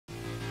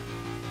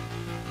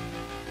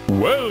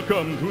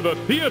Welcome to the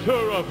Theater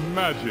of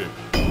Magic.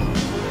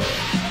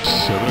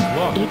 7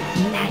 o'clock. It's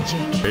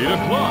magic. 8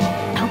 o'clock.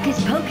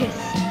 Hocus pocus.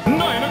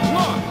 9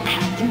 o'clock.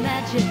 Pack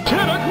magic.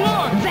 10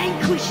 o'clock.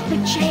 Vanquish the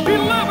chains.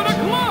 11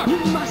 o'clock. You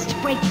must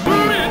break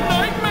through.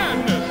 Midnight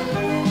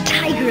Madness.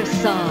 Tiger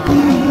Saw.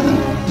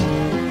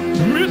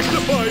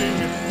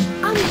 Mystifying.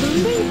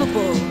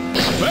 Unbelievable.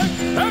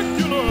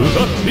 Spectacular.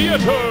 The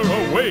theater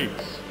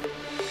awaits.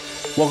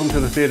 Welcome to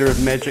the Theatre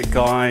of Magic,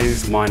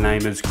 guys. My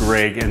name is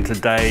Greg, and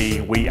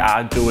today we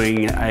are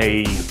doing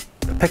a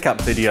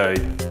pickup video,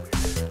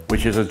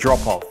 which is a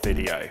drop-off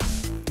video.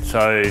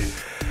 So,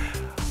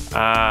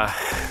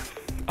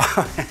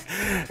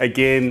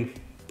 again,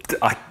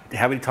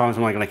 how many times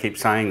am I going to keep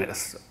saying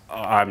this?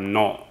 I'm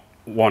not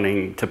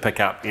wanting to pick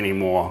up any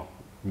more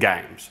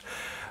games.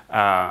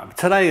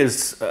 Today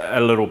is a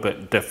little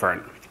bit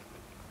different.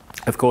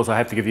 Of course, I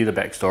have to give you the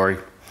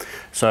backstory.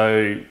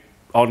 So,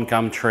 on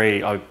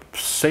Gumtree, I've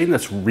seen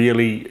this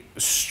really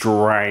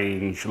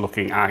strange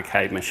looking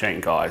arcade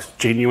machine, guys.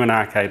 Genuine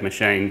arcade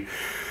machine,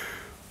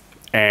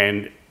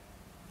 and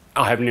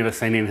I have never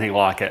seen anything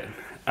like it.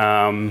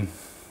 So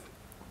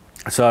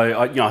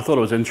I thought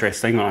it was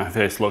interesting when I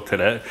first looked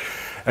at it.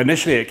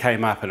 Initially it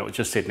came up and it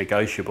just said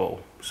negotiable.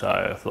 So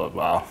I thought,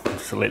 well,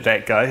 just let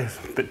that go. It's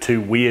a bit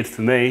too weird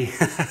for me.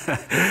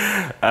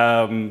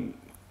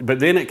 But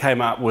then it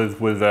came up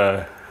with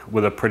a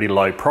pretty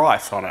low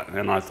price on it,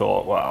 and I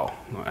thought, well,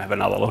 I'll have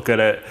another look at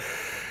it.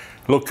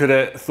 Looked at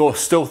it,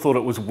 still thought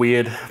it was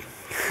weird,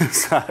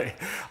 so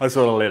I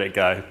sort of let it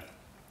go.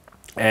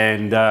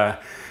 And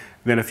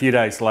then a few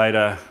days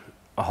later,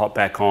 I hopped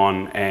back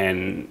on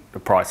and the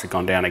price had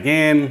gone down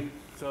again.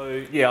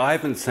 So yeah, I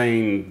haven't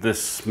seen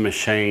this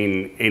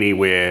machine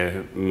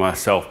anywhere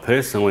myself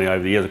personally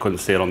over the years. I couldn't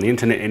see it on the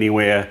internet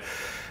anywhere.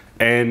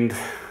 And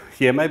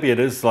yeah, maybe it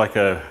is like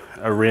a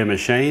rare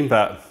machine,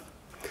 but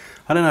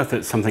I don't know if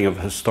it's something of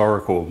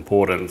historical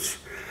importance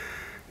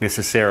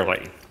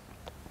necessarily.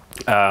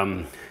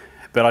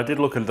 But I did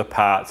look at the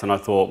parts and I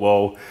thought,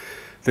 well,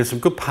 there's some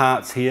good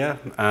parts here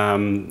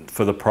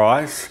for the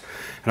price.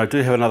 And I do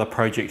have another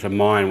project in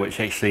mind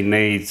which actually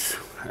needs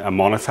a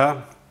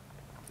monitor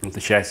with the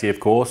chassis, of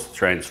course,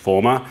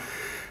 transformer,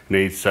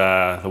 needs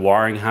the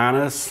wiring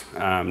harness,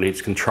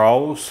 needs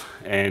controls,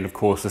 and of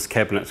course this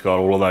cabinet's got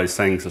all of those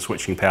things, the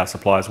switching power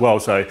supply as well.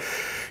 So, you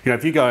know,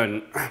 if you go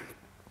and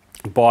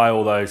buy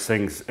all those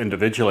things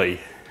individually,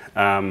 it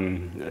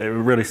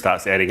really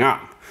starts adding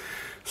up.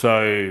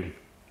 So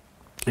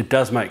it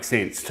does make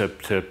sense to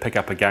pick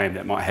up a game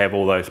that might have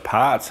all those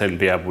parts and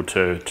be able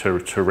to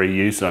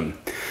reuse them.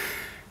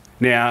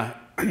 Now,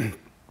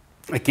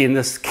 again,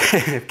 this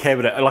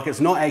cabinet, like,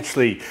 it's not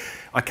actually,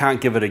 I can't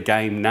give it a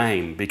game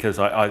name because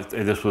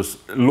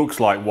looks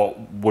like what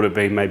would have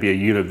been maybe a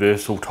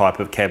universal type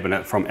of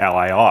cabinet from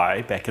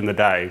LAI back in the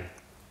day,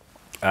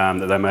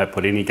 that they may have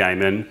put any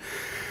game in.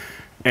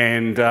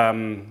 And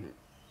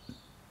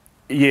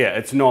yeah,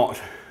 it's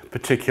not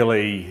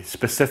particularly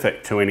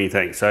specific to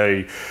anything.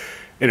 So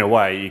in a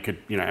way, you could,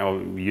 you know,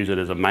 use it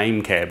as a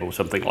main cab or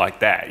something like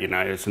that. You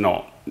know, it's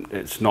not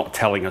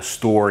telling a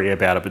story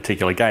about a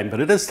particular game, but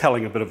it is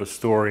telling a bit of a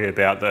story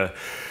about the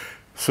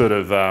sort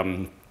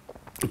of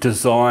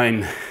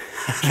design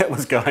that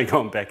was going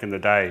on back in the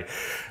day,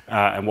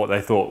 and what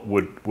they thought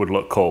would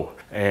look cool.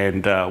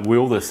 And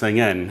wheel this thing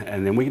in,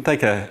 and then we can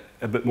take a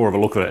bit more of a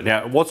look at it.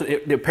 Now,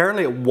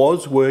 apparently it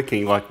was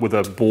working like with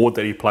a board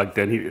that he plugged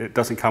in. It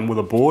doesn't come with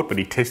a board, but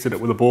he tested it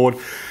with a board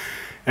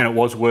and it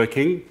was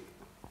working.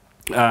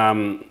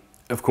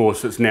 Of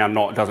course, it's now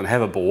not, it doesn't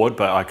have a board,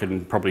 but I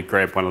can probably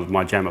grab one of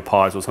my Jammer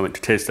Pies or something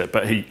to test it.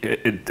 But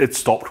it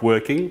stopped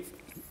working,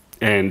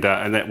 and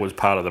that was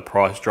part of the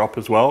price drop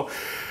as well.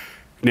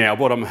 Now,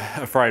 what I'm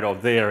afraid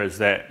of there is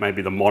that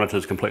maybe the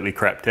monitor's completely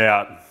crapped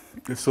out.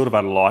 It's sort of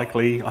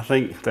unlikely, I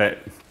think, that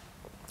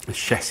the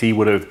chassis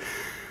would have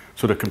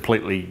sort of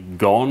completely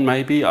gone,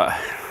 maybe. I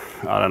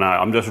don't know.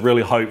 I'm just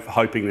really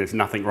hoping there's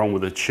nothing wrong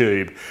with the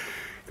tube,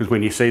 because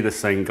when you see this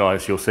thing,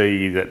 guys, you'll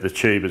see that the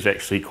tube is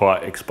actually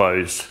quite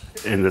exposed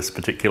in this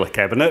particular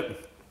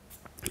cabinet,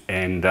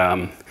 and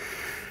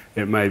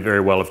it may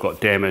very well have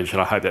got damaged,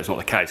 and I hope that's not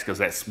the case, because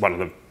that's one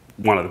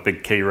of the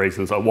big key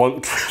reasons I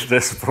want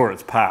this for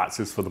its parts,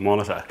 is for the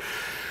monitor.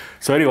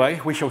 So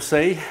anyway, we shall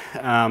see.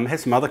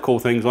 Has some other cool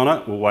things on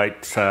it. We'll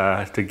wait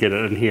to get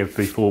it in here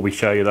before we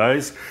show you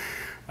those.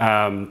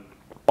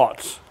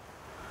 What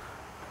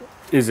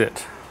is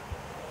it?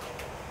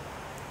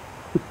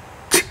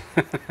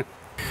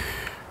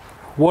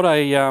 What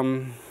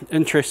a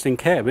interesting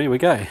cab. Here we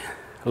go.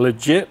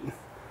 Legit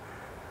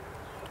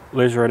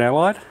Leisure and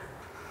Allied.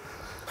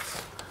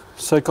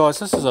 So guys,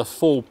 this is a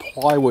full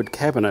plywood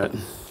cabinet,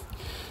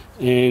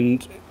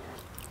 and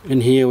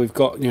in here we've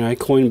got, you know,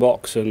 coin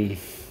box and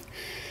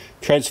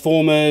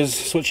transformers,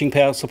 switching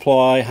power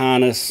supply,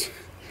 harness,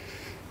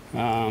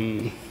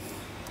 a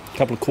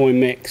couple of coin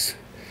mechs.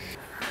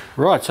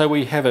 Right, so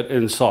we have it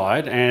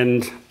inside,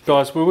 and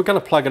guys, we were going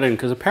to plug it in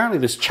because apparently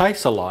there's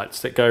chaser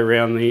lights that go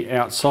around the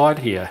outside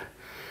here.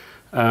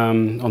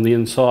 On the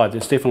inside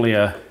there's definitely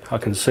I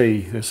can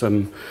see there's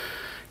some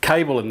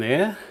cable in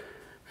there,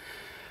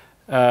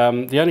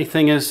 The only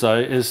thing is though,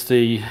 is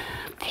the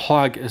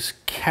plug is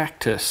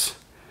cactus.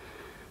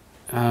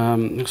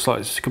 Looks like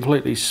it's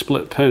completely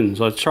split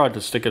pins. I tried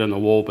to stick it in the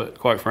wall, but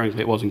quite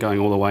frankly it wasn't going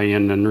all the way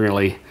in, and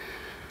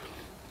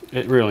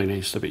it really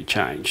needs to be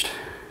changed.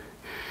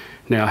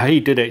 Now he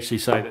did actually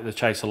say that the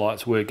chaser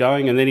lights were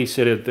going, and then he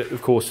said that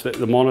of course that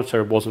the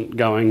monitor wasn't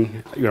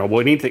going, you know,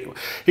 well, anything.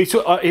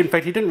 In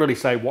fact he didn't really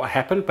say what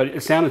happened, but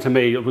it sounded to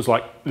me it was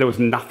like there was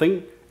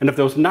nothing, and if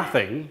there was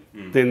nothing,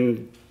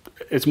 then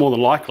it's more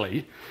than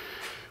likely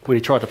when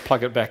he tried to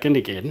plug it back in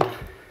again,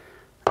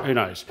 who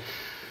knows.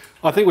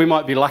 I think we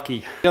might be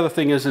lucky. The other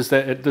thing is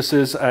that this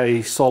is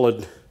a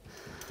solid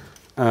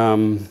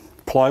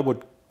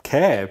plywood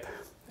cab,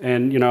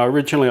 and you know,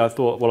 originally I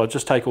thought, well, I'll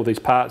just take all these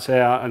parts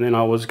out, and then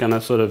I was going to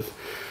sort of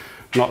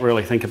not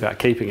really think about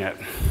keeping it.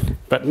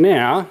 But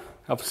now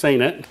I've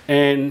seen it,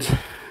 and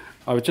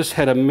I've just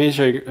had a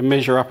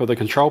measure up of the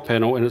control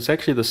panel, and it's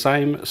actually the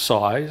same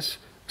size,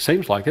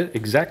 seems like it,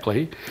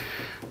 exactly,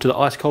 to the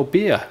ice cold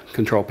beer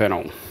control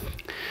panel.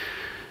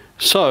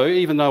 So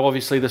even though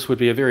obviously this would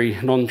be a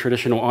very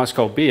non-traditional ice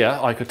cold beer,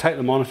 I could take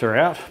the monitor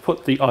out,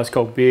 put the ice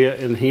cold beer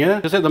in here.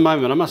 Because at the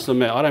moment, I must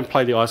admit, I don't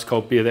play the ice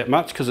cold beer that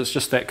much, because it's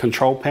just that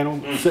control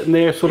panel sitting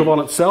there sort of on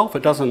itself.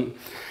 It doesn't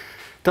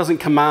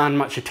command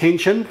much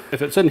attention.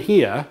 If it's in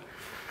here,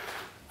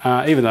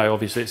 even though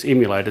obviously it's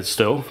emulated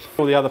still,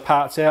 all the other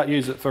parts out,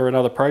 use it for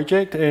another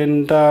project,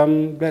 and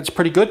that's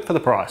pretty good for the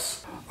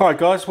price. Alright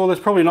guys, well there's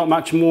probably not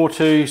much more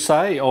to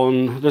say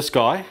on this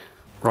guy.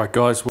 Right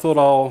guys, I thought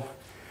I'll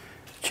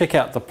check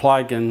out the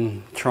plug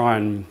and try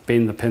and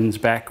bend the pins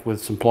back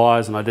with some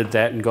pliers, and I did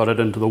that and got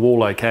it into the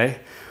wall okay.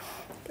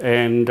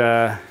 And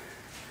as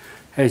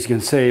you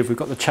can see, we've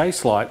got the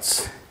chase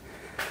lights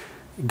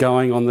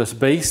going on this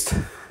beast.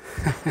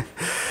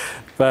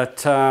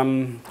 But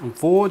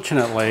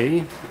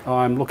unfortunately,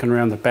 I'm looking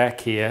around the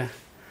back here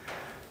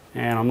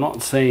and I'm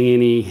not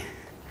seeing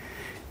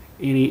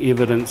any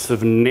evidence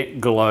of net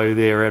glow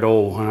there at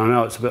all. And I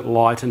know it's a bit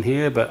light in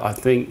here, but I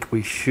think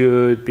we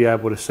should be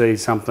able to see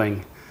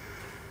something.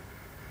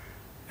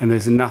 And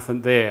there's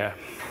nothing there,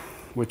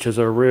 which is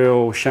a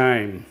real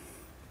shame,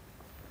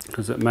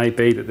 because it may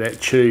be that that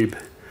tube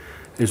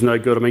is no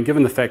good. I mean,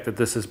 given the fact that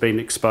this has been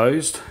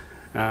exposed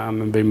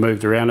and been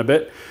moved around a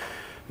bit,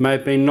 may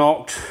have been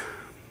knocked,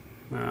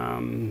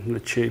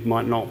 the tube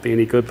might not be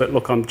any good, but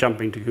look, I'm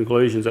jumping to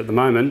conclusions at the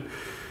moment.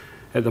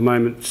 At the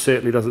moment,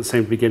 certainly doesn't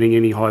seem to be getting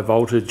any high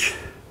voltage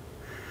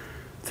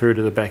through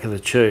to the back of the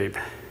tube.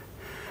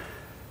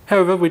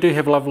 However, we do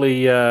have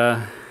lovely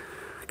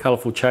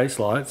colourful chase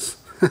lights.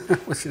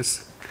 which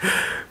is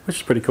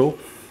pretty cool.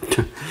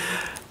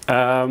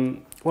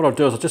 What I'll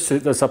do is I'll just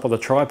set this up on the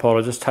tripod.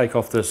 I'll just take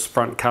off this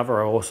front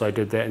cover. I also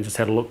did that and just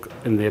had a look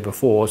in there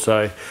before.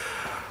 So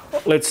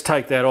let's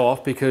take that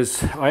off,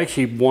 because I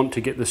actually want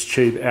to get this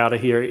tube out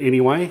of here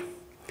anyway.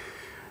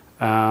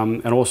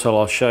 And also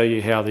I'll show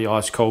you how the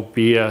ice cold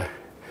beer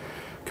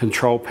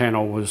control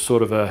panel was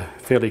sort of a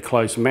fairly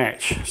close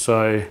match.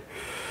 So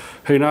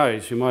who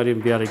knows, we might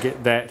even be able to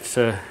get that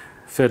to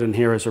fit in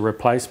here as a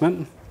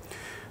replacement.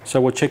 So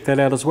we'll check that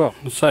out as well.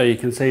 So you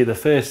can see the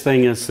first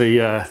thing is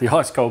the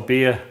ice cold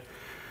beer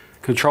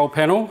control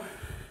panel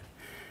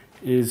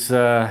is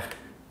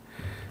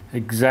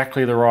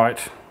exactly the right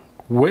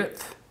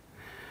width,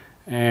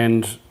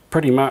 and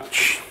pretty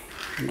much,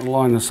 I'll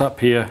line this up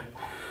here,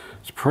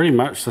 it's pretty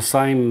much the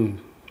same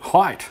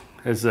height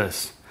as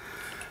this.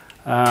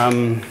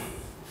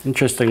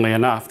 Interestingly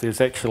enough,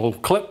 there's actual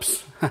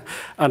clips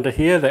under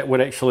here that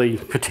would actually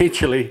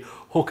potentially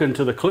hook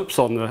into the clips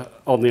on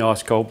the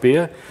ice cold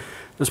beer.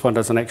 This one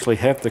doesn't actually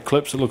have the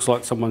clips. It looks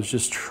like someone's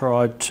just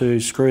tried to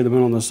screw them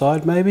in on the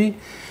side maybe.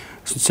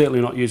 It's certainly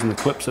not using the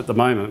clips at the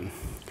moment.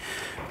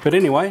 But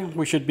anyway,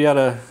 we should be able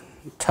to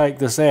take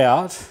this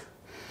out.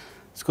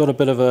 It's got a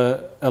bit of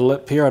a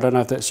lip here. I don't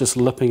know if that's just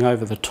lipping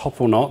over the top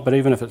or not, but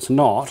even if it's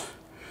not,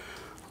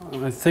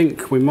 I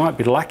think we might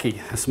be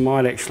lucky. This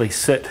might actually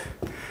sit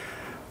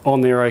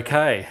on there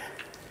okay.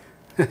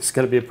 It's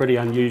going to be a pretty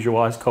unusual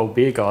ice cold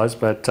beer, guys,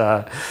 but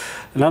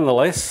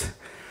nonetheless,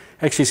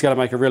 actually it's going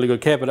to make a really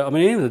good cab. But I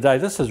mean, at the end of the day,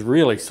 this is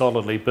really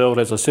solidly built.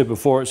 As I said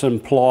before, it's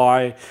in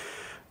ply.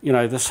 You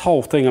know, this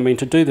whole thing, I mean,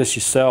 to do this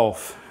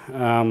yourself,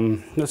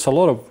 it's a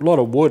lot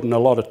of wood and a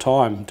lot of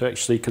time to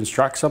actually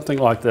construct something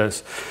like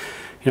this.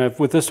 You know,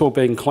 with this all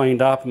being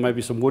cleaned up and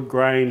maybe some wood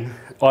grain,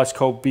 ice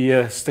cold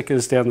beer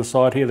stickers down the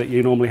side here that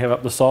you normally have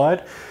up the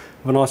side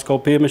of an ice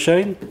cold beer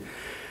machine,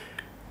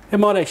 it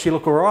might actually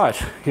look alright,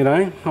 you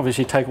know.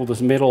 Obviously take all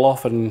this metal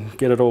off and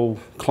get it all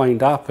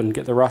cleaned up and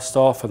get the rust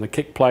off and the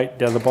kick plate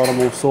down the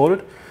bottom all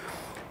sorted.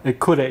 It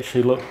could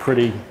actually look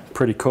pretty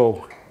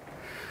cool.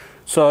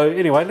 So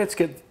anyway, let's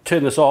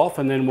turn this off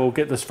and then we'll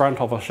get this front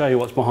off. I'll show you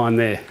what's behind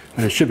there.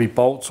 And there should be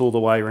bolts all the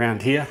way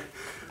around here.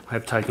 I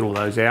have taken all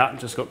those out,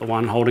 just got the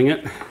one holding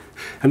it.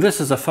 And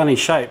this is a funny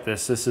shape,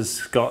 this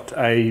has got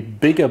a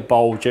bigger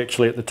bulge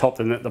actually at the top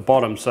than at the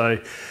bottom. So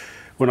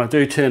when I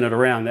do turn it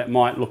around, that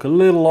might look a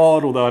little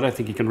odd, although I don't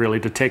think you can really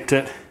detect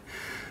it.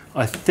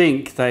 I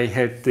think they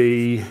had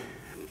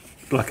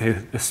like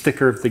a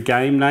sticker of the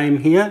game name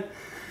here.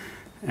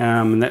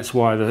 and that's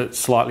why it's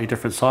slightly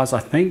different size, I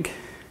think.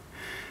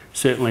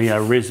 Certainly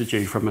a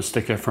residue from a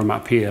sticker from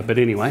up here, but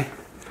anyway,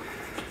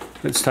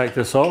 let's take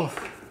this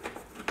off.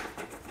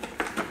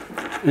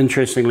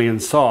 Interestingly,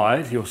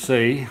 inside you'll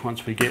see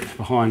once we get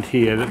behind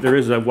here that there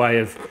is a way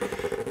of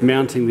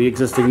mounting the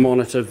existing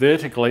monitor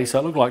vertically, so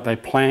it looked like they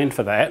planned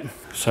for that.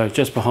 So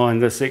just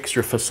behind this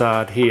extra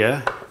facade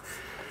here,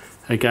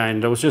 again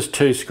there was just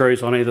 2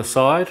 screws on either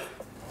side.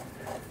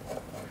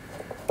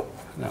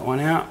 That one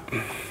out,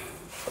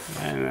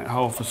 and that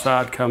whole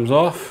facade comes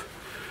off.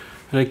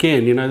 And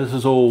again, you know, this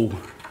is all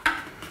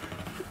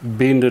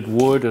bended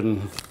wood,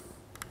 and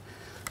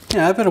you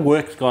know, a bit of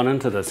work's gone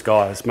into this,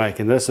 guys,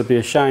 making this. It'd be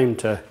a shame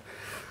to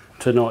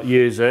not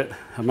use it,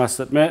 I must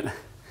admit.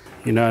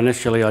 You know,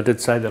 initially I did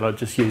say that I'd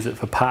just use it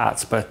for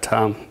parts, but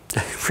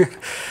it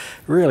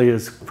really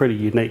is a pretty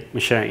unique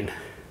machine.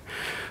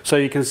 So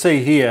you can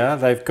see here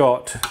they've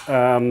got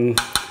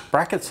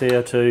brackets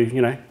here to,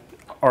 you know,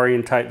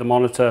 orientate the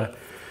monitor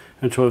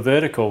into a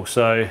vertical.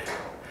 So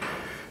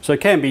it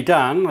can be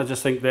done. I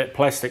just think that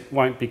plastic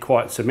won't be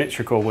quite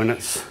symmetrical when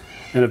it's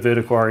in a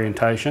vertical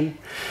orientation.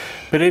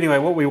 But anyway,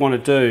 what we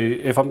want to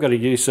do, if I'm going to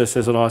use this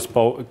as an ice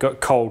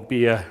cold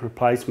beer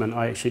replacement,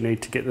 I actually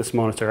need to get this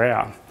monitor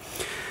out.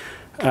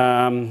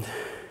 And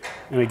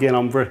again,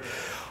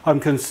 I'm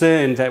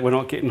concerned that we're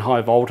not getting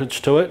high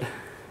voltage to it,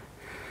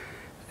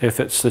 if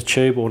it's the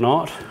tube or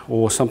not,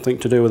 or something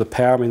to do with the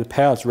power. I mean, the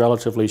power's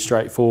relatively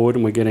straightforward,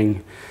 and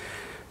we're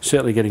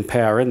certainly getting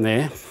power in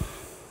there.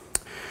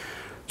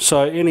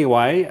 So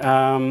anyway,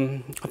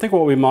 I think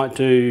what we might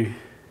do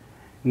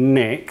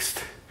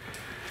next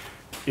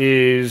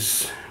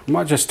is we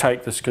might just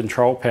take this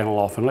control panel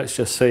off, and let's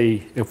just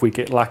see if we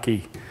get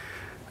lucky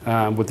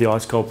with the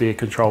ice cold beer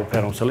control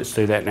panel. So let's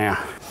do that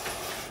now.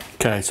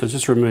 Okay, so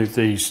just remove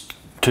these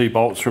 2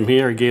 bolts from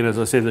here. Again, as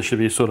I said, this should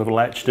be sort of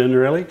latched in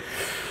really,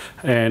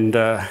 and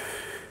the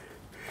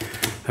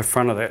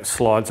front of that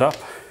slides up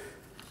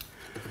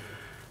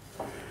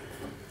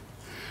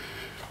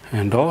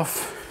and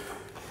off.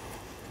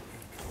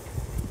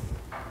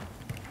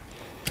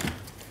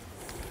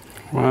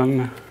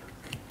 1,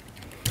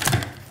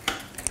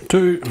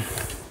 2. The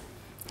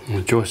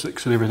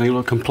joysticks and everything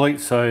look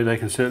complete, so they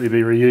can certainly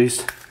be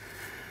reused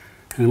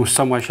in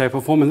some way, shape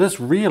or form. And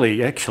this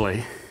really,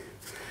 actually,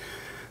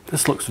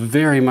 this looks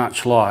very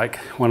much like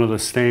one of the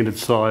standard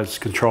size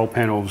control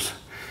panels,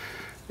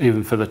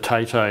 even for the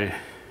Tato.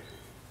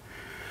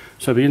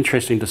 So it'll be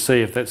interesting to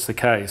see if that's the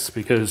case,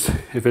 because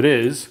if it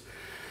is,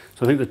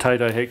 so I think the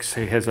Tato Hex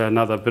has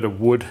another bit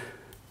of wood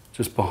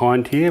just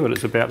behind here, but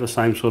it's about the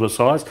same sort of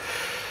size.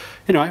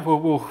 Anyway,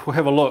 we'll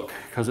have a look,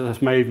 because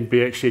this may even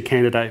be actually a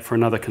candidate for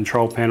another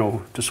control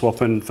panel to swap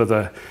in for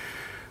the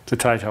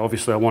Tato.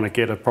 Obviously I want to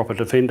get a proper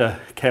Defender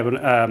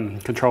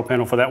cabinet, control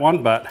panel for that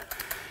one, but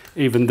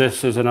even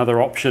this is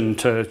another option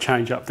to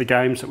change up the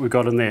games that we've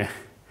got in there.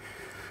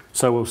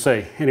 So we'll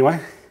see. Anyway,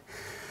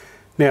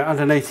 now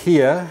underneath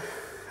here,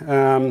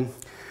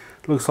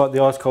 looks like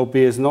the ice cold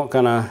beer is not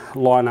going to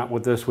line up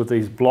with this with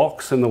these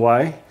blocks in the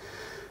way.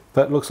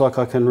 But it looks like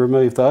I can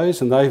remove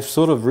those, and they've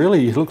sort of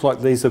really look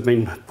like these have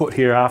been put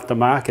here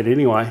aftermarket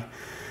anyway.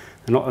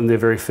 They're not in there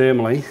very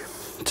firmly,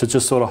 to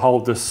just sort of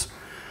hold this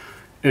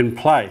in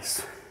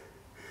place.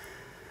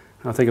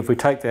 And I think if we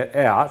take that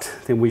out,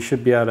 then we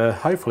should be able to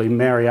hopefully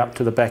marry up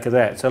to the back of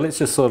that. So let's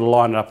just sort of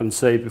line it up and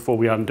see before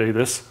we undo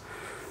this.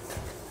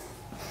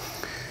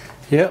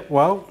 Yeah,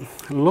 well,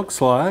 it looks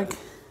like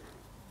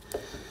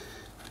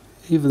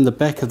even the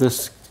back of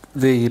this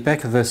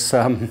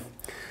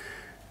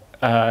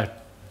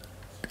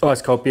ice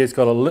cold beer's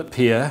got a lip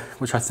here,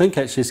 which I think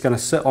actually is going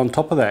to sit on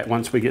top of that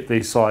once we get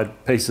these side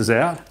pieces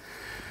out,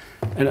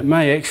 and it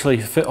may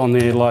actually fit on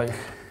there like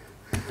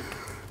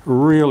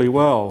really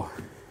well.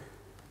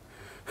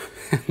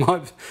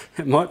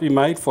 It might be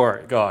made for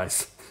it,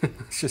 guys.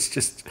 It's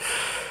just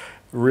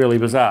really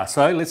bizarre.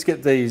 So let's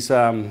get these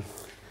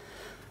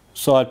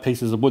side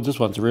pieces of wood. This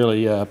one's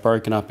really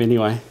broken up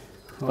anyway.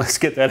 Let's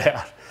get that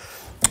out.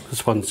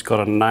 This one's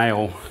got a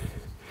nail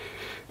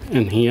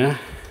in here.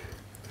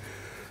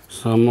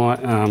 So I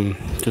might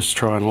just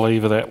try and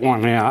lever that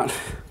one out.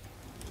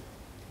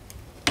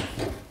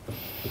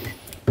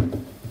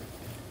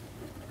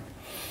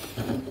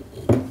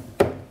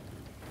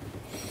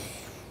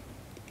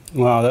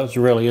 Wow, that was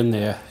really in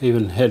there.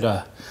 Even had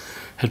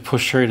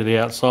pushed through to the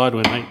outside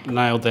when they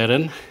nailed that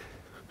in.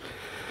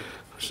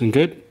 Looking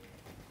good.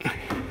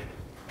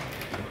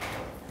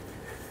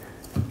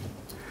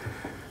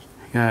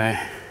 Okay.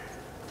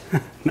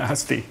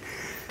 Nasty.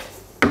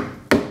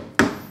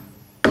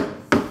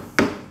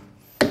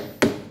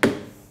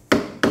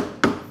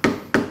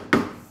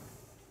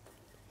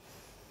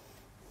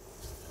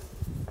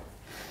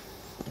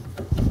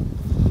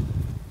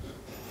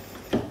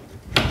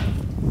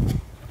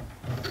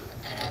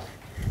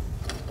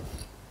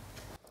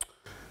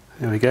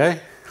 There we go,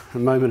 a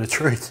moment of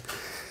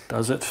truth.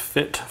 Does it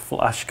fit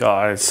flush,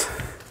 guys?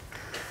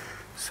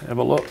 Let's have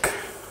a look.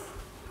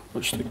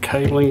 Push the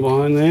cabling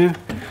behind there.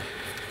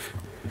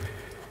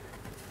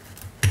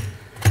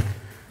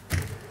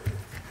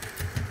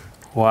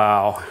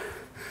 Wow,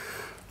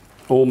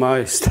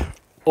 almost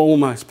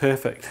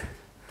perfect.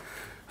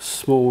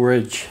 Small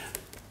ridge,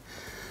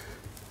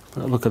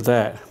 but look at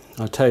that.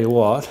 I tell you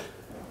what,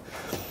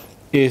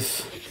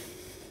 if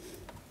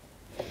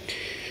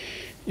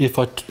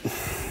I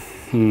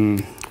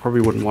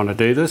probably wouldn't want to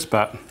do this,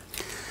 but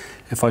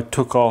if I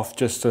took off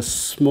just a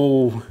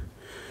small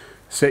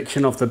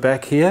section off the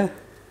back here,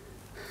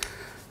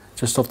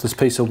 just off this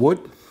piece of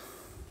wood,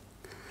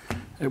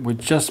 it would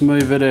just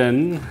move it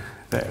in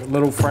that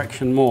little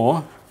fraction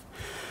more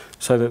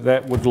so that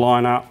that would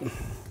line up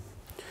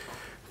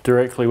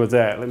directly with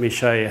that. Let me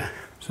show you.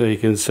 So you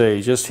can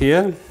see just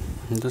here,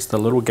 just a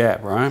little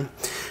gap, right?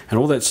 And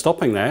all that's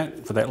stopping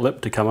that, for that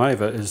lip to come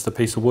over, is the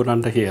piece of wood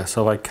under here.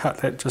 So I cut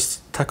that,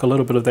 just tuck a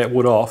little bit of that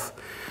wood off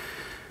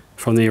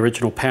from the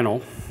original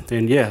panel,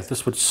 then yeah,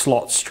 this would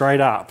slot straight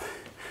up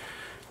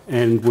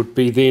and would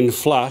be then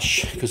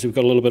flush, because we've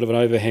got a little bit of an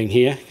overhang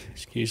here.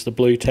 Excuse the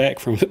blue tack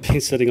from it being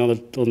sitting on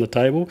the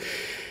table.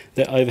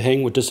 That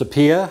overhang would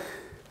disappear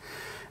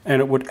and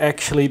it would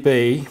actually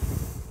be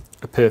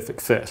a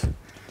perfect fit.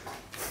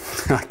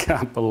 I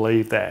can't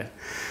believe that.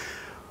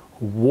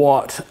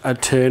 What a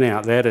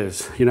turnout that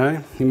is, you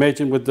know.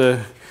 Imagine with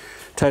the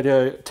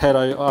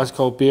Tato ice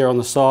cold beer on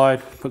the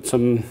side, put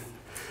some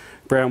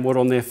brown wood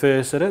on there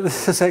first.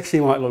 This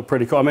actually might look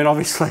pretty cool. I mean,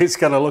 obviously it's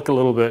going to look a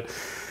little bit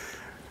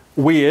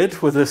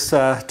weird with this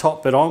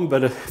top bit on,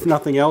 but if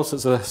nothing else,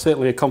 it's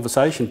certainly a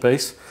conversation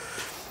piece.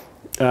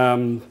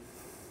 But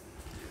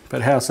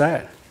how's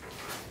that?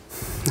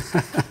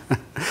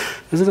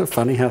 Isn't it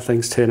funny how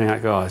things turn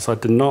out, guys? I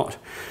did not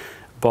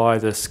buy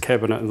this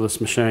cabinet and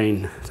this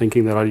machine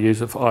thinking that I'd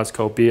use it for ice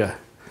cold beer,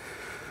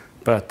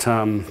 but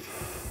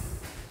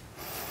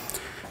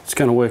it's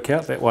going to work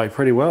out that way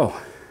pretty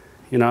well,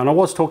 you know. And I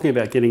was talking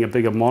about getting a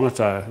bigger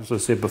monitor, as I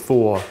said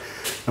before.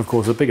 Of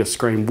course, a bigger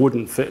screen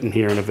wouldn't fit in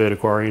here in a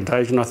vertical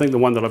orientation. I think the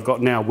one that I've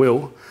got now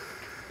will.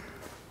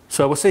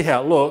 So we'll see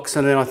how it looks,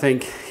 and then I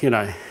think, you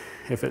know,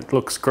 if it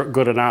looks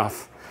good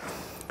enough,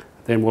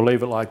 then we'll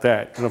leave it like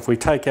that. And if we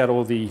take out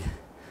all the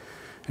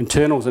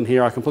internals in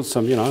here, I can put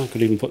some, you know, I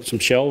could even put some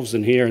shelves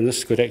in here, and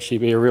this could actually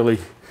be a really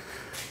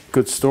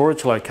good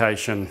storage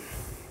location.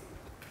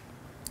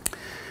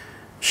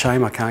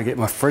 Shame I can't get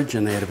my fridge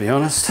in there, to be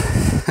honest.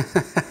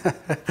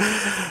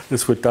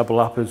 This would double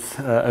up as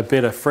a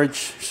better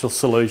fridge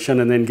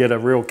solution, and then get a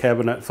real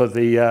cabinet for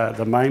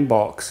the main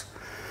box.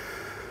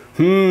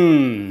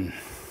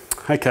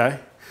 Okay.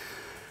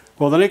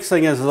 Well, the next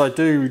thing is I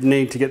do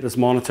need to get this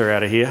monitor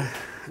out of here.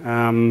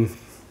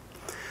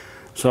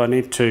 So I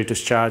need to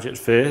discharge it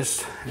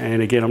first,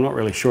 and again, I'm not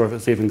really sure if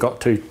it's even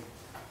got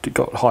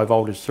high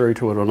voltage through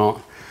to it or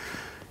not,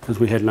 because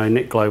we had no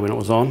net glow when it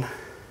was on.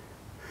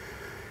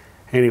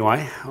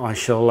 Anyway, I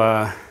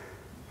shall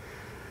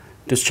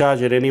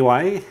discharge it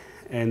anyway,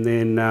 and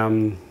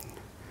then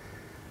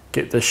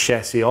get this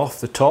chassis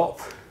off the top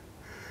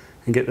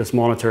and get this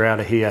monitor out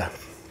of here.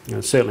 You know,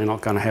 it's certainly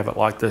not going to have it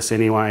like this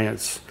anyway.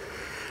 It's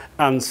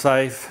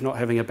unsafe not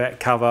having a back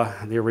cover.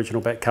 The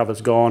original back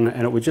cover's gone,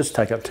 and it would just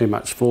take up too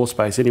much floor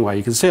space anyway.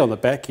 You can see on the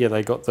back here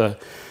they got the,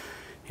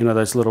 you know,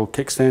 those little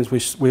kickstands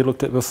we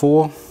looked at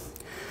before,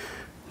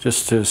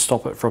 just to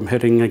stop it from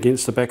hitting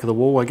against the back of the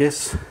wall, I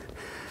guess.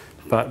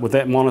 But with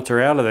that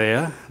monitor out of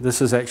there, this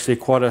is actually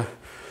quite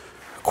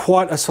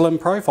a slim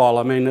profile.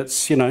 I mean,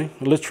 it's, you know,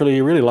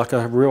 literally really like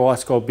a real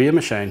ice cold beer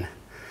machine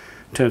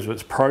in terms of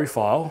its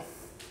profile.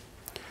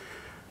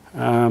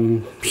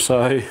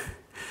 So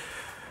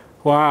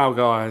wow,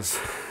 guys,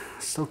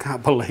 I still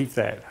can't believe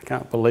that. I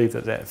can't believe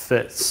that that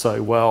fits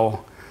so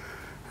well,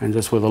 and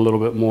just with a little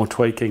bit more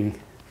tweaking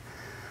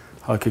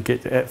I could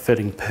get that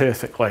fitting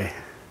perfectly.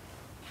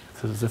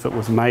 It's as if it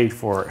was made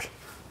for it.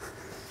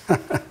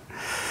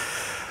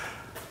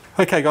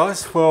 Okay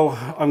guys, well,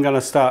 I'm going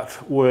to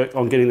start work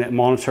on getting that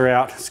monitor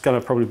out. It's going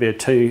to probably be a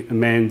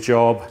two-man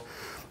job.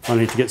 I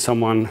need to get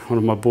one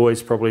of my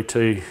boys probably,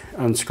 to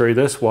unscrew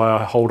this while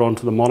I hold on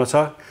to the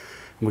monitor.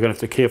 We're going to have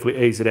to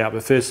carefully ease it out,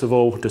 but first of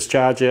all,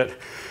 discharge it,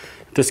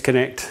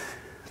 disconnect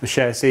the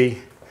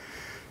chassis,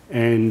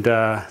 and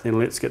then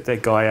let's get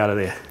that guy out of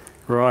there.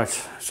 Right,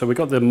 so we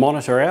got the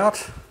monitor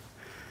out.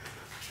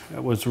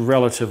 It was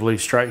relatively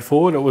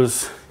straightforward. It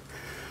was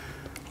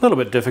a little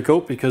bit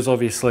difficult because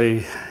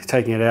obviously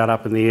taking it out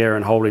up in the air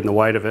and holding the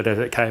weight of it as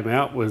it came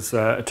out was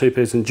a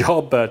two-person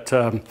job, but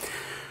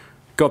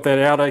got that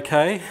out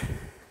okay.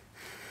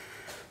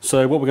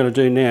 So what we're going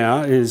to do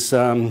now is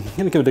I'm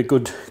going to give it a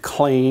good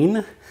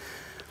clean.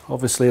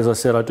 Obviously, as I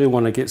said, I do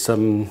want to get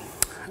some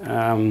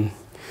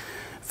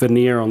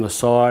veneer on the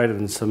side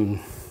and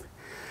some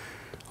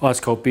ice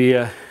cold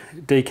beer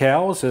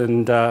decals,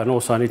 and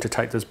also I need to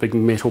take this big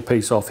metal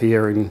piece off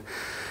here and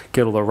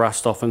get all the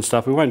rust off and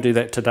stuff. We won't do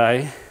that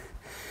today.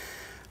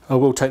 I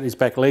will take these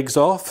back legs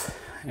off,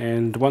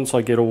 and once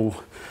I get all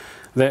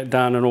that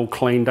done and all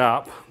cleaned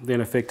up,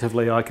 then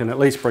effectively I can at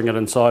least bring it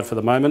inside for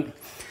the moment,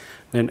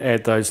 then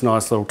add those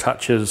nice little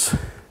touches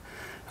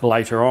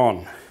later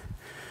on.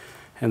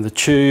 And the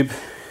tube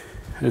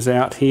is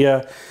out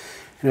here,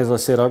 And as I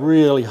said, I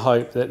really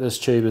hope that this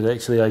tube is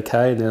actually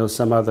okay and there was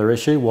some other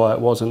issue why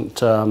it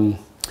wasn't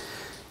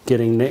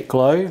getting net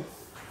glow.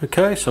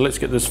 Okay, so let's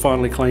get this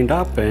finally cleaned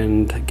up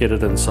and get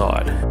it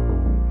inside.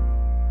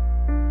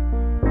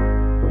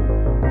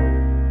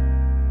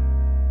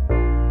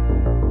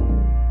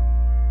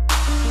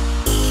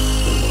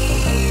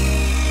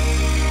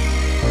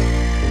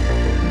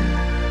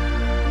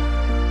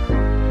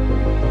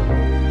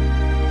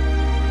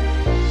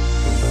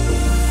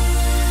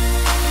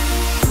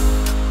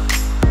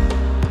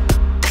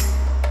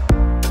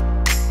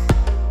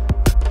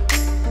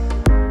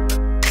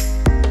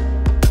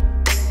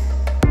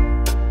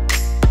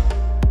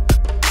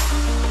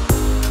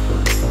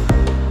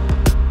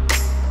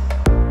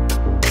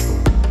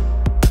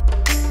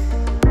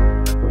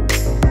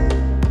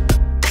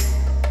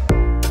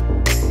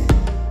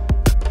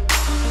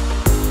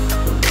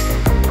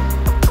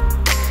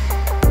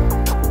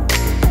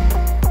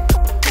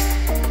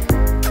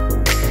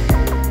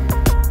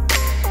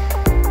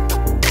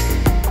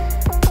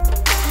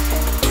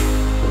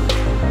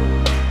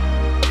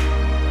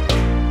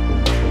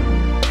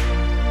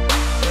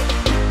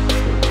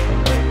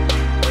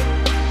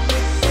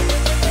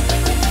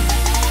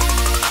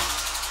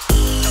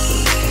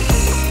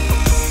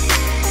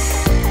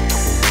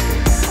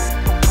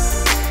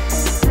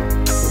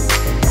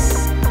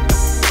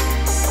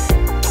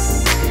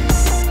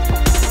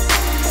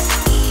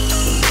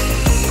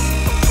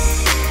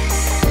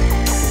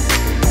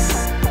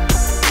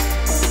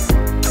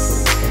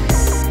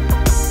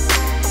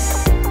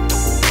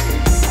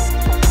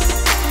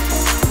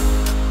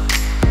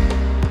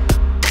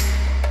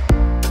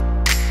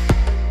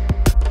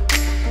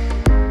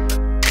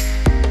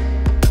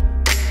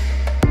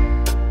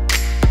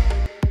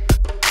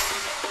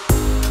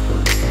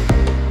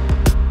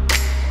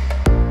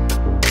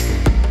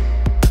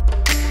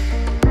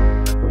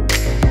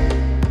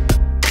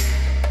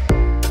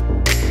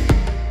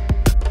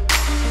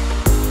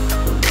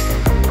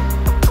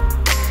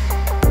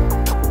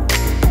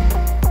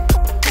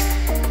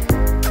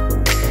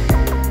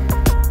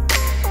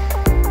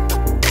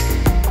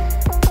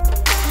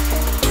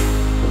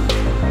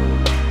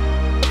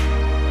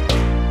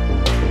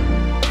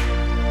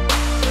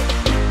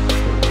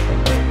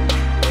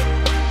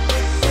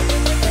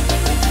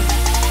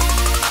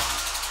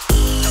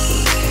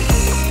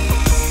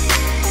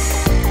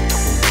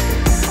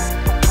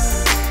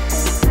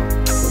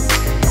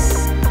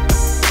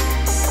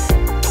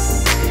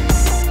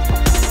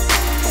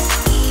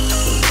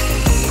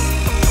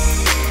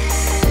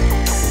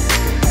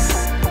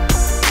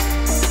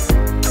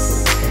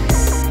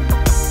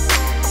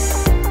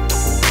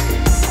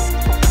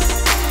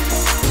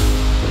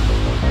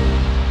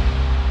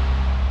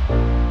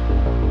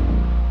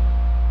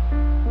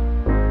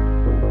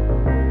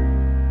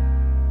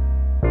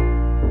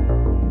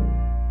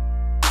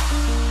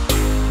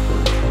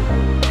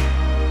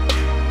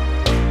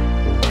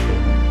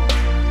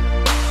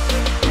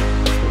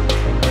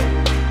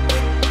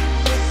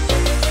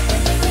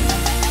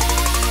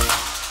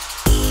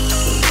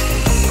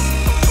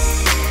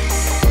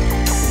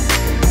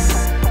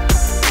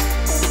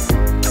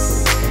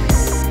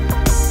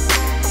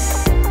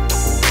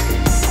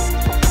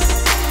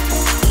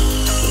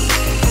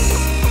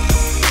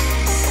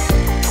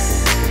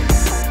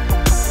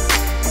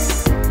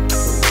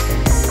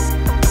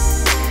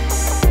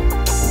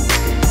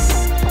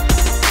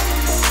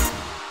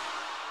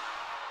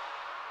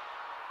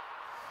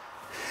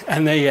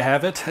 And there you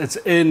have it. It's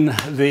in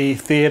the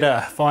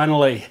theatre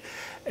finally.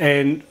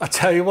 And I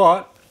tell you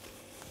what,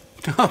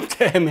 I'm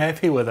damn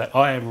happy with it.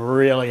 I am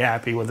really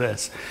happy with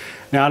this.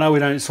 Now I know we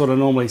don't sort of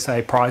normally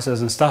say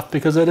prices and stuff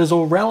because it is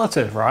all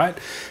relative, right?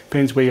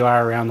 Depends where you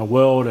are around the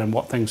world and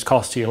what things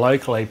cost you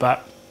locally.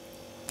 But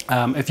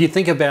if you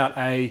think about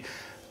a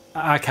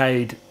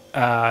arcade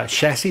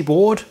chassis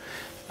board,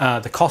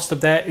 the cost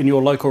of that in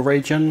your local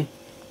region,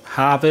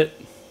 halve it,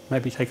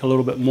 maybe take a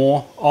little bit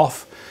more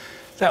off.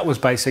 That was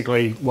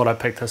basically what I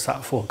picked this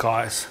up for,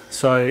 guys.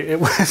 So it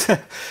was an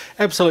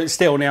absolute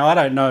steal. Now I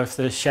don't know if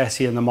the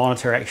chassis and the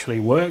monitor actually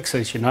works,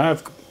 as you know.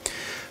 I've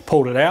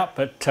pulled it out,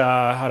 but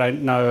I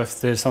don't know if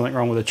there's something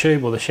wrong with the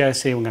tube or the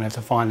chassis. We're gonna have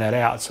to find that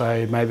out.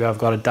 So maybe I've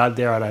got a dud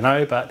there, I don't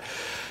know. But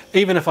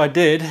even if I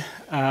did,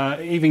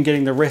 even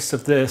getting the rest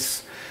of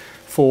this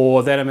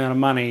for that amount of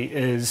money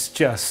is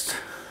just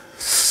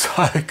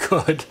so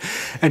good.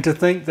 And to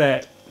think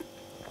that,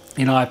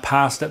 you know, I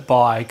passed it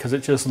by because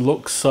it just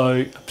looks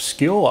so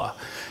obscure.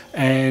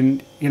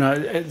 And, you know,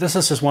 this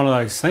is just one of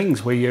those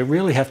things where you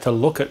really have to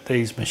look at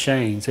these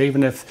machines,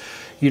 even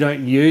if you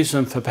don't use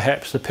them for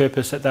perhaps the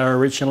purpose that they were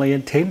originally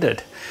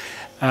intended.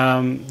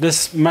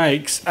 This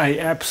makes an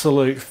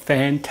absolute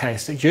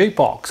fantastic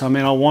jukebox. I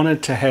mean, I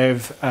wanted to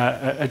have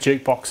a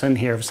jukebox in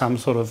here of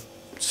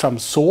some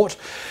sort.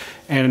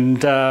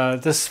 And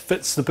this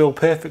fits the bill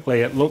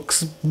perfectly. It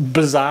looks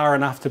bizarre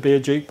enough to be a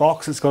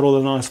jukebox. It's got all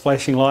the nice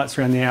flashing lights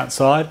around the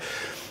outside.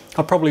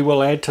 I probably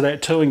will add to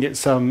that too and get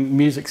some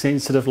music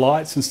sensitive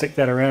lights and stick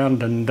that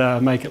around and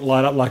make it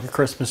light up like a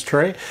Christmas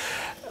tree.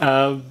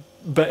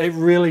 but it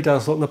really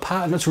does look the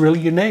part, and it's really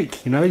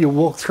unique. You know, you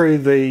walk through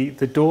the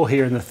door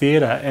here in the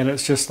theatre, and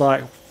it's just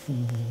like,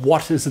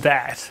 what is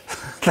that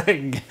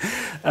thing?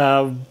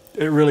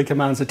 It really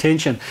commands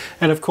attention.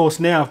 And of course,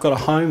 now I've got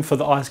a home for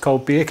the ice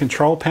cold beer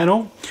control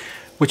panel,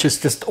 which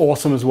is just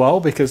awesome as well,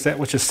 because that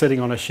was just sitting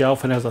on a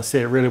shelf, and as I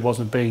said, it really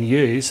wasn't being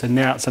used, and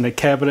now it's in a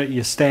cabinet.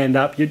 You stand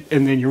up, and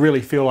then you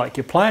really feel like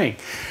you're playing.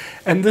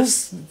 And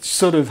this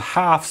sort of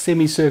half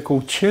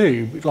semicircle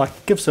tube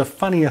like gives a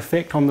funny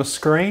effect on the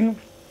screen.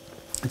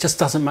 It just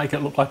doesn't make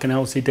it look like an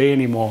LCD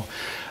anymore.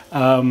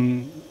 I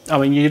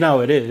mean, you know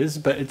it is,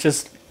 but it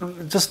just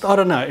I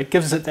don't know, it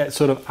gives it that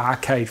sort of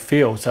arcade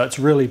feel. So it's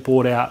really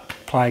brought out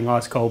playing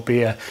ice cold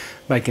beer,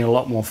 making it a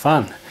lot more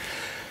fun.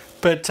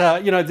 But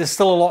you know, there's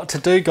still a lot to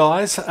do,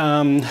 guys.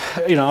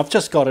 You know, I've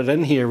just got it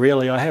in here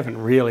really. I haven't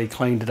really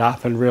cleaned it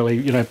up and really,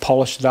 you know,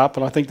 polished it up,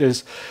 and I think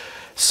there's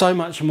so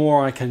much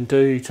more I can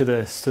do to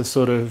this to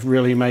sort of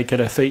really make it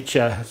a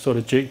feature sort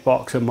of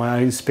jukebox and my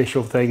own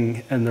special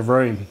thing in the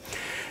room.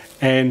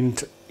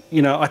 And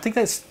you know, I think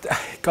that's,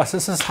 guys,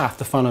 this is half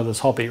the fun of this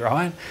hobby,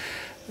 right?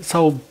 This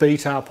old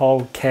beat up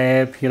old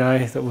cab, you know,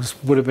 that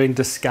would have been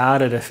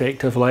discarded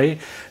effectively,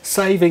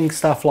 saving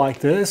stuff like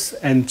this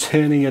and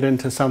turning it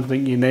into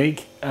something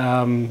unique.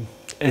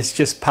 It's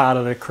just part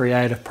of the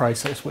creative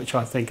process, which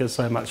I think is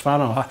so much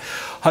fun. I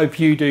hope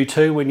you do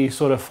too, when you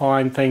sort of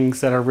find things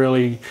that are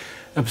really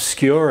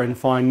obscure and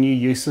find new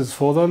uses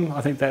for them.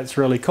 I think that's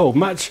really cool.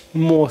 Much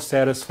more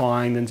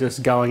satisfying than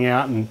just going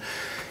out and,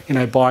 you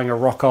know, buying a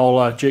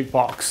Rockola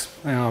jukebox.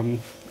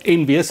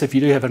 Envious if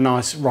you do have a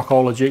nice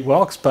Rockola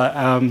jukebox, but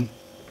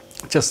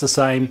just the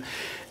same,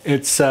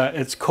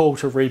 it's cool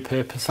to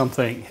repurpose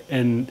something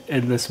in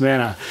this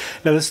manner.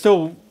 Now there's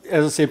still,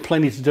 as I said,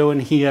 plenty to do in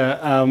here.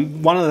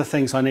 One of the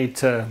things I need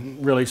to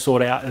really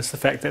sort out is the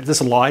fact that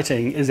this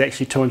lighting is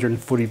actually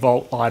 240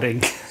 volt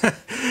lighting.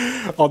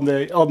 on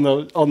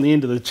the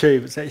end of the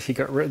tube, it's actually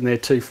got written there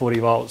 240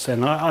 volts,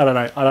 and I don't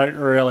know, I don't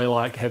really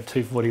like to have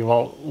 240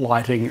 volt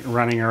lighting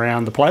running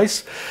around the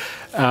place.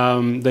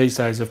 These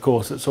days, of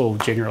course, it's all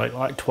generally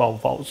like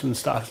 12 volts and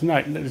stuff.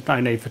 There's no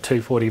need for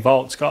 240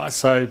 volts, guys.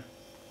 So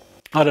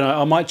I don't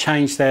know, I might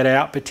change that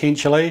out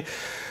potentially.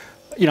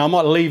 You know, I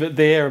might leave it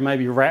there and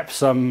maybe wrap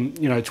some,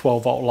 you know,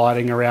 12 volt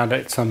lighting around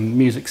it, some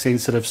music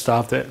sensitive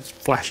stuff that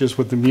flashes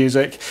with the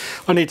music.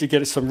 I need to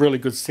get some really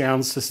good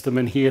sound system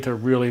in here to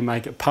really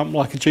make it pump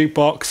like a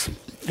jukebox.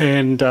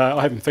 And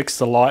I haven't fixed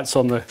the lights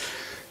on the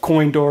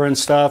coin door and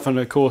stuff, and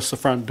of course the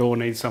front door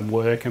needs some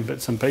work and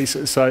bits and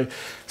pieces. So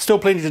still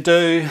plenty to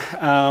do.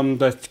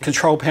 The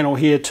control panel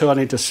here too, I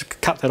need to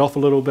cut that off a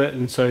little bit,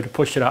 and so to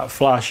push it up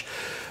flush.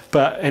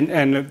 But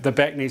and the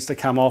back needs to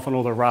come off and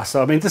all the rust.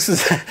 So, I mean,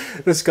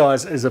 this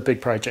guys is a big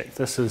project.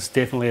 This is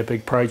definitely a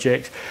big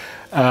project.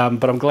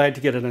 But I'm glad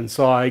to get it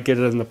inside, get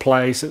it in the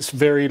place. It's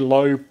very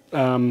low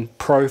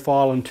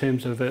profile in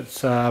terms of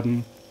its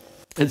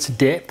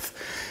depth,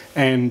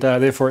 and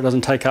therefore it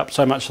doesn't take up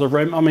so much of the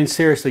room. I mean,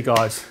 seriously,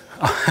 guys,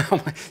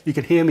 you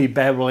can hear me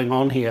babbling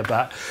on here,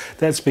 but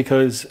that's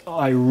because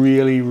I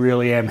really,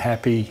 really am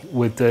happy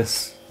with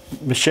this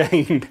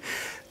machine.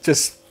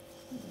 Just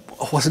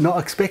I was not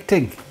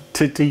expecting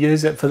to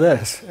use it for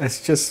this.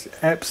 It's just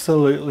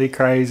absolutely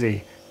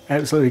crazy.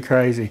 Absolutely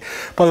crazy.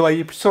 By the way,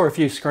 you saw a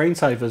few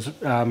screensavers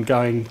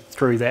going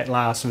through that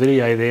last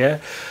video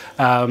there.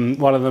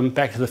 One of them,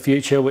 Back to the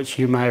Future, which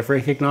you may have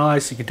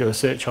recognised. You could do a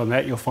search on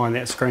that, you'll find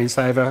that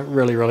screensaver.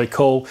 Really, really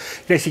cool.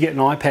 You can actually get an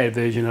iPad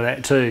version of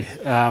that too.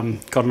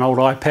 Got an old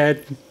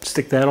iPad,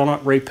 stick that on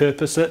it,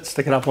 repurpose it,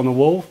 stick it up on the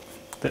wall.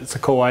 That's a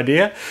cool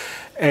idea.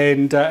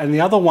 And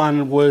the other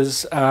one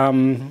was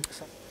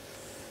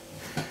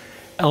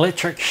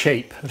Electric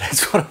Sheep.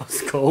 That's what it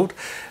was called.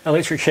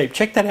 Electric Sheep.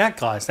 Check that out,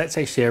 guys. That's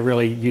actually a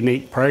really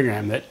unique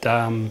program that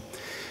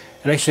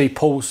it actually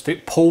pulls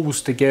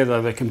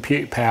together the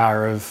compute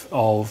power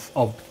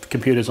of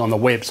computers on the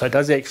web. So it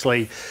does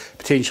actually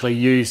potentially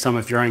use some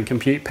of your own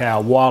compute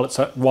power while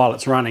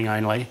it's running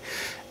only,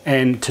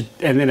 and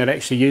then it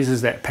actually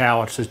uses that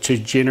power to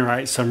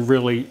generate some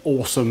really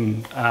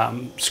awesome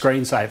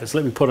screensavers.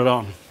 Let me put it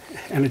on,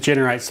 and it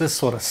generates this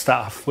sort of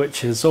stuff,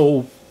 which is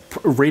all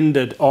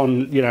rendered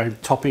on, you know,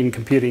 top-end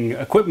computing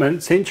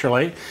equipment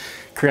centrally,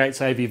 creates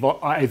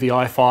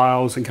AVI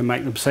files and can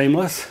make them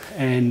seamless,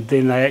 and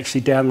then they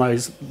actually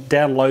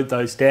download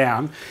those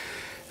down,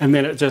 and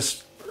then it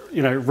just,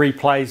 you know,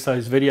 replays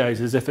those videos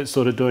as if it's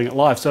sort of doing it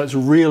live. So it's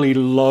really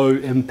low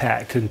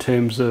impact in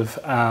terms of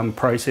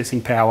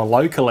processing power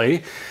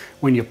locally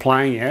when you're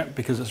playing it,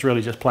 because it's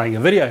really just playing a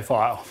video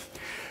file.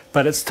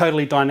 But it's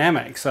totally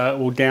dynamic, so it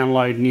will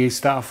download new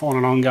stuff on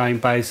an ongoing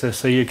basis,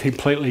 so you're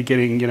completely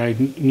getting, you know,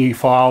 new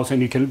files, and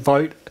you can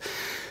vote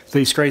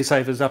these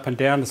screensavers up and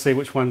down to see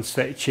which ones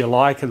that you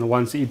like, and the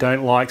ones that you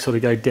don't like sort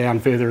of go down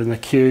further in the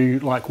queue,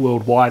 like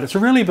worldwide. It's a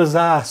really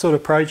bizarre sort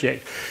of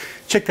project.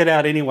 Check that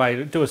out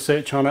anyway, do a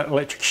search on it,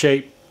 Electric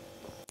Sheep.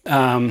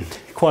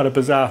 Quite a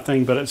bizarre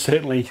thing, but it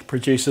certainly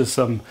produces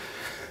some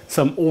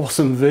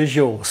awesome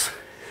visuals.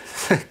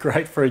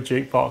 Great for a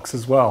jukebox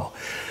as well.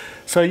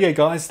 So yeah,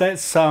 guys,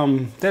 that's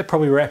that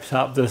probably wraps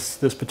up this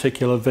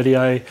particular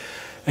video.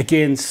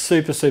 Again,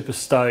 super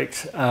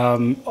stoked.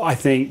 I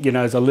think, you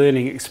know, as a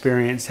learning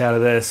experience out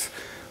of this,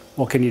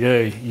 what can you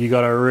do? You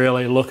got to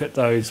really look at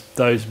those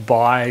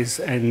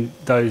buys and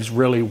those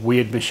really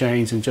weird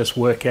machines and just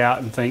work out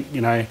and think,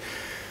 you know,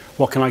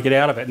 what can I get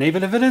out of it? And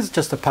even if it is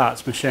just a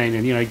parts machine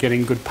and, you know,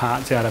 getting good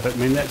parts out of it, I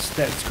mean,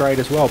 that's great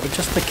as well. But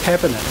just the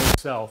cabinet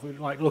itself,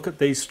 like, look at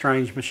these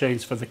strange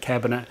machines for the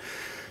cabinet.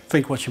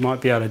 Think what you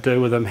might be able to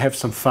do with them. Have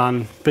some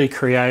fun. Be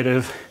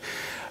creative.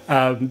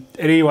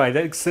 Anyway,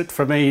 that's it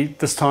for me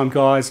this time,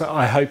 guys.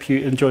 I hope you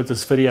enjoyed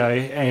this video,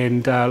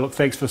 and look,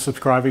 thanks for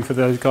subscribing. For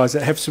those guys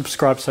that have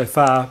subscribed so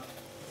far,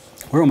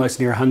 we're almost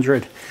near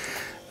 100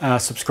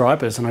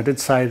 subscribers, and I did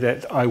say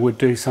that I would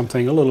do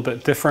something a little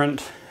bit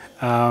different,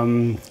 a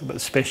bit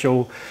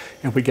special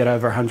if we get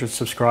over 100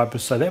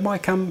 subscribers, so that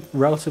might come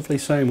relatively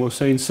soon. We'll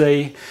soon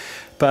see.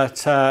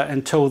 But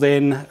until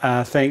then,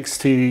 thanks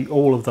to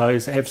all of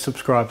those that have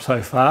subscribed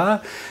so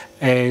far,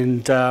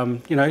 and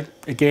you know,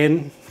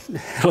 again,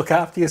 look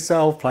after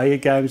yourself, play your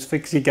games,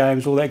 fix your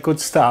games, all that good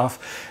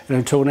stuff. And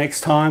until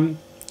next time,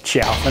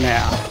 ciao for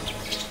now.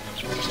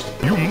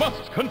 You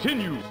must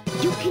continue.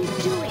 You can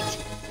do it.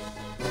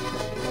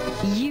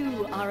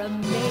 You are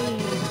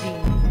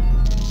amazing.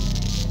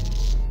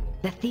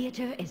 The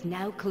theater is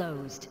now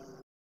closed.